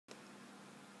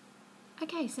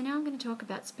Okay, so now I'm going to talk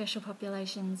about special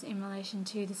populations in relation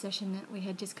to the session that we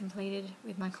had just completed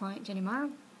with my client Jenny Morrow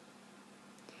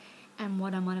and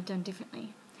what I might have done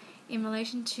differently. In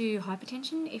relation to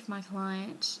hypertension, if my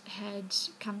client had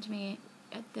come to me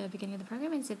at the beginning of the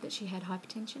program and said that she had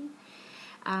hypertension,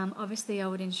 obviously I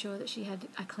would ensure that she had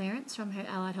a clearance from her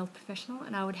allied health professional,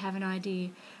 and I would have an idea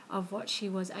of what she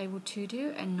was able to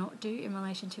do and not do in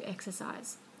relation to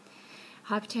exercise.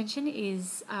 Hypertension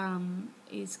is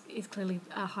clearly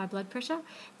high blood pressure.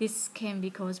 This can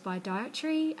be caused by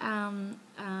dietary, it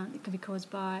can be caused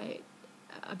by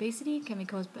obesity, it can be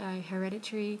caused by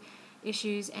hereditary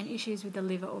issues and issues with the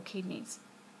liver or kidneys.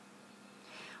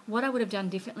 What I would have done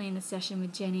differently in the session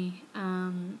with Jenny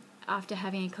after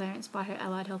having a clearance by her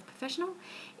allied health professional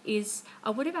is I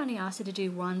would have only asked her to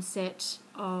do one set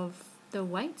of the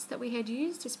weights that we had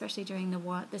used, especially during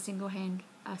the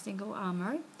single arm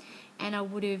row, and I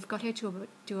would have got her to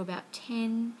do about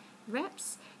 10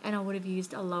 reps, and I would have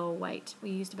used a lower weight. We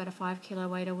used about a 5 kilo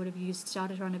weight. I would have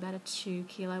started her on about a 2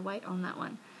 kilo weight on that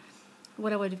one.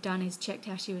 What I would have done is checked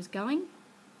how she was going,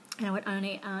 and I would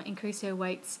only increase her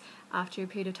weights after a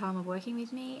period of time of working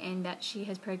with me, and that she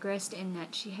has progressed and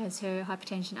that she has her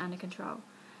hypertension under control.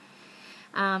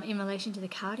 In relation to the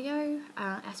cardio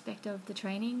aspect of the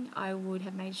training, I would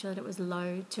have made sure that it was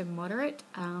low to moderate.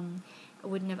 I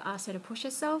wouldn't have asked her to push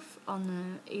herself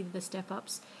on either the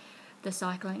step-ups, the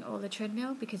cycling or the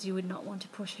treadmill, because you would not want to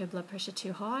push her blood pressure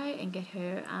too high and get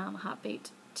her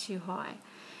heartbeat too high.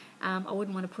 I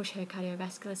wouldn't want to push her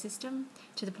cardiovascular system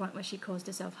to the point where she caused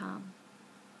herself harm.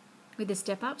 With the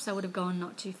step-ups, I would have gone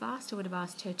not too fast. I would have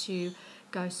asked her to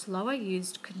go slower,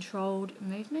 used controlled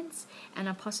movements, and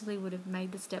I possibly would have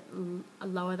made the step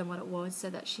lower than what it was so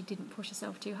that she didn't push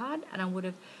herself too hard, and I would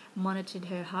have monitored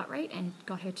her heart rate and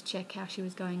got her to check how she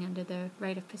was going under the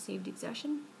rate of perceived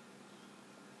exertion.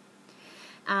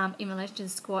 In relation to the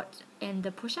squat and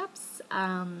the push-ups,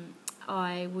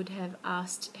 I would have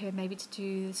asked her maybe to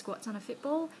do the squats on a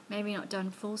fitball, maybe not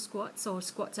done full squats or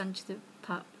squats onto the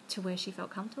part to where she felt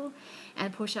comfortable,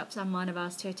 and push-ups I might have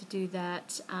asked her to do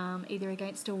that either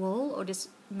against a wall or just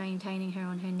maintaining her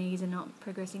on her knees and not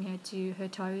progressing her to her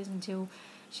toes until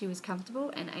she was comfortable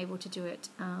and able to do it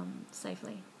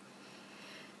safely.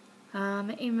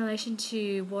 In relation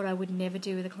to what I would never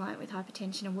do with a client with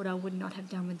hypertension and what I would not have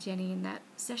done with Jenny in that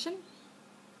session,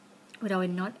 I would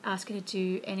not ask her to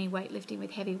do any weightlifting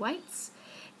with heavy weights,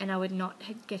 and I would not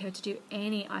get her to do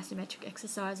any isometric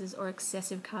exercises or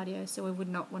excessive cardio, so I would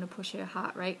not want to push her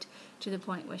heart rate to the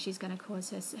point where she's going to cause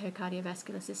her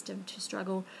cardiovascular system to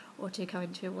struggle or to go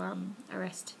into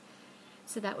arrest.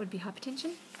 So that would be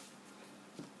hypertension.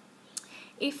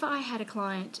 If I had a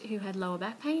client who had lower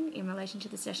back pain in relation to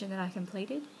the session that I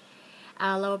completed,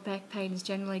 lower back pain is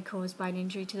generally caused by an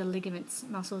injury to the ligaments,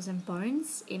 muscles and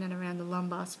bones in and around the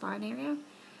lumbar spine area.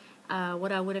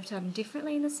 What I would have done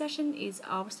differently in the session is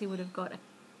I obviously would have got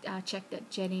checked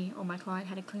that Jenny or my client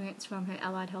had a clearance from her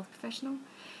allied health professional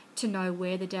to know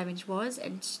where the damage was,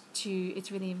 and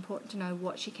it's really important to know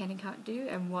what she can and can't do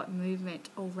and what movement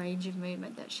or range of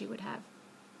movement that she would have.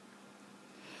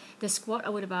 The squat I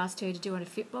would have asked her to do on a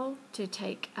fitball to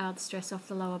take the stress off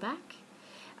the lower back.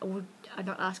 I'd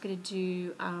not ask her to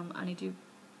do only do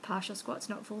partial squats,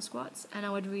 not full squats, and I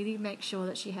would really make sure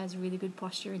that she has really good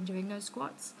posture in doing those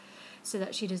squats so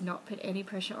that she does not put any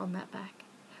pressure on that back,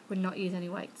 would not use any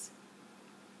weights.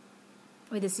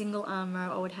 With a single arm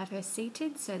row, I would have her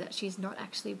seated so that she's not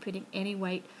actually putting any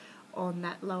weight on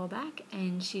that lower back,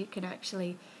 and she can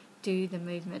actually do the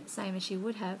movement same as she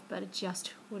would have, but it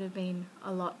just would have been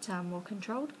a lot more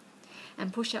controlled.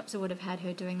 And push-ups, I would have had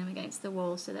her doing them against the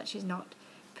wall so that she's not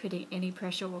putting any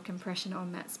pressure or compression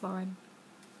on that spine.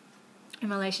 In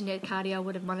relation to cardio, I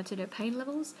would have monitored her pain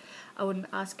levels. I wouldn't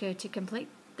ask her to complete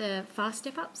the fast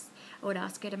step-ups. I would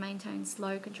ask her to maintain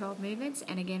slow, controlled movements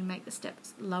and again make the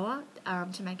steps lower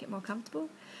to make it more comfortable.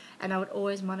 And I would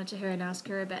always monitor her and ask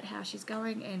her about how she's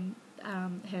going and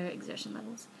her exertion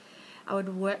levels. I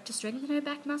would work to strengthen her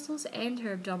back muscles and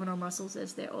her abdominal muscles,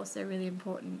 as they're also really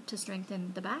important to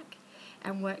strengthen the back,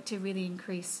 and work to really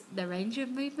increase the range of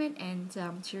movement and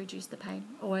to reduce the pain,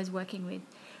 always working with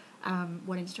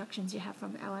what instructions you have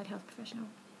from the allied health professional.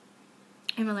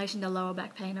 In relation to lower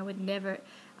back pain, I would never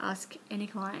ask any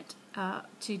client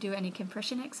to do any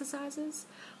compression exercises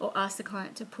or ask the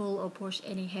client to pull or push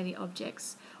any heavy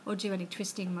objects or do any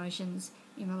twisting motions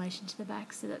in relation to the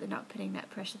back so that they're not putting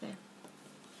that pressure there.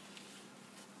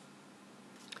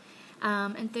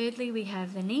 And thirdly, we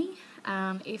have the knee.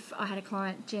 If I had a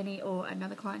client, Jenny, or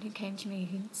another client who came to me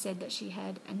who said that she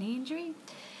had a knee injury,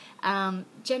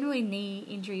 generally knee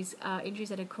injuries are injuries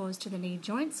that are caused to the knee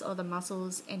joints or the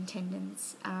muscles and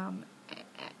tendons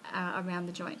around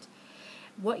the joint.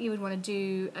 What you would want to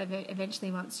do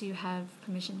eventually, once you have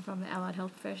permission from the allied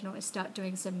health professional, is start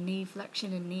doing some knee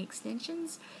flexion and knee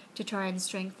extensions to try and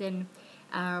strengthen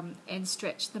and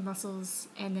stretch the muscles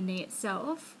and the knee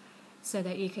itself, so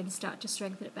that you can start to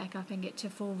strengthen it back up and get to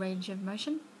full range of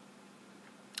motion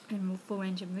and full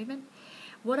range of movement.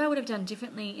 What I would have done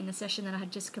differently in the session that I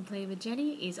had just completed with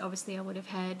Jenny is, obviously I would have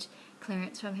had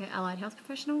clearance from her allied health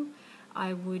professional.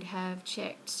 I would have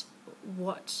checked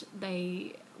what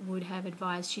they would have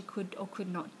advised she could or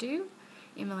could not do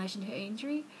in relation to her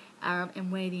injury,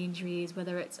 and where the injury is,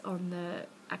 whether it's on the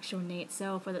actual knee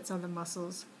itself, whether it's on the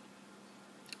muscles,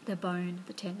 the bone,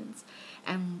 the tendons,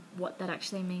 and what that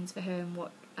actually means for her and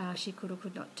what she could or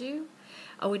could not do.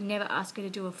 I would never ask her to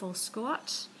do a full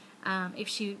squat. If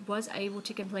she was able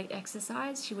to complete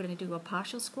exercise, she wouldn't do a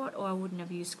partial squat, or I wouldn't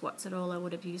have used squats at all. I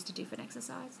would have used a different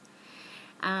exercise.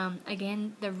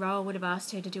 Again, the row, I would have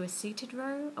asked her to do a seated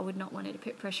row. I would not want her to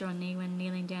put pressure on knee when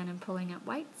kneeling down and pulling up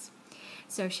weights.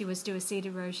 So if she was to do a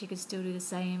seated row, she could still do the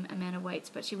same amount of weights,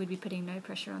 but she would be putting no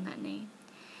pressure on that knee.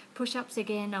 Push-ups,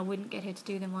 again, I wouldn't get her to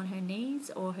do them on her knees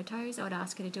or her toes. I would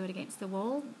ask her to do it against the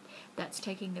wall. That's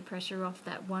taking the pressure off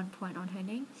that one point on her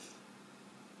knee.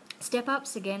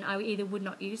 Step-ups, again, I either would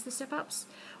not use the step-ups,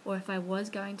 or if I was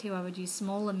going to, I would use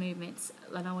smaller movements,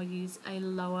 and I would use a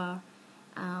lower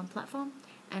platform,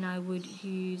 and I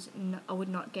would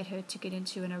not get her to get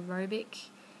into an aerobic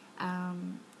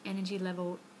energy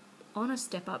level on a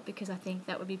step up, because I think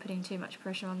that would be putting too much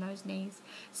pressure on those knees.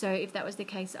 So if that was the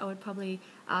case, I would probably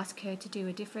ask her to do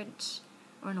a different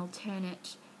or an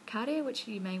alternate cardio, which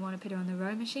you may want to put her on the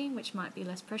row machine, which might be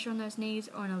less pressure on those knees,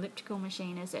 or an elliptical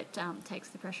machine, as it takes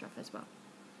the pressure off as well.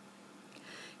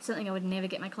 Something I would never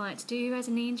get my client to do as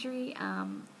a knee injury,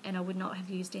 and I would not have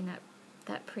used in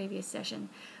that previous session,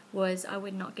 was I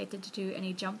would not get her to do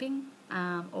any jumping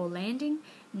or landing,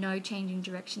 no changing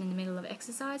direction in the middle of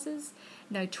exercises,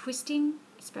 no twisting,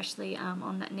 especially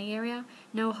on that knee area,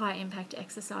 no high impact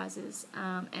exercises,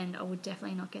 and I would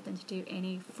definitely not get them to do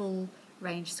any full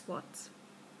range squats.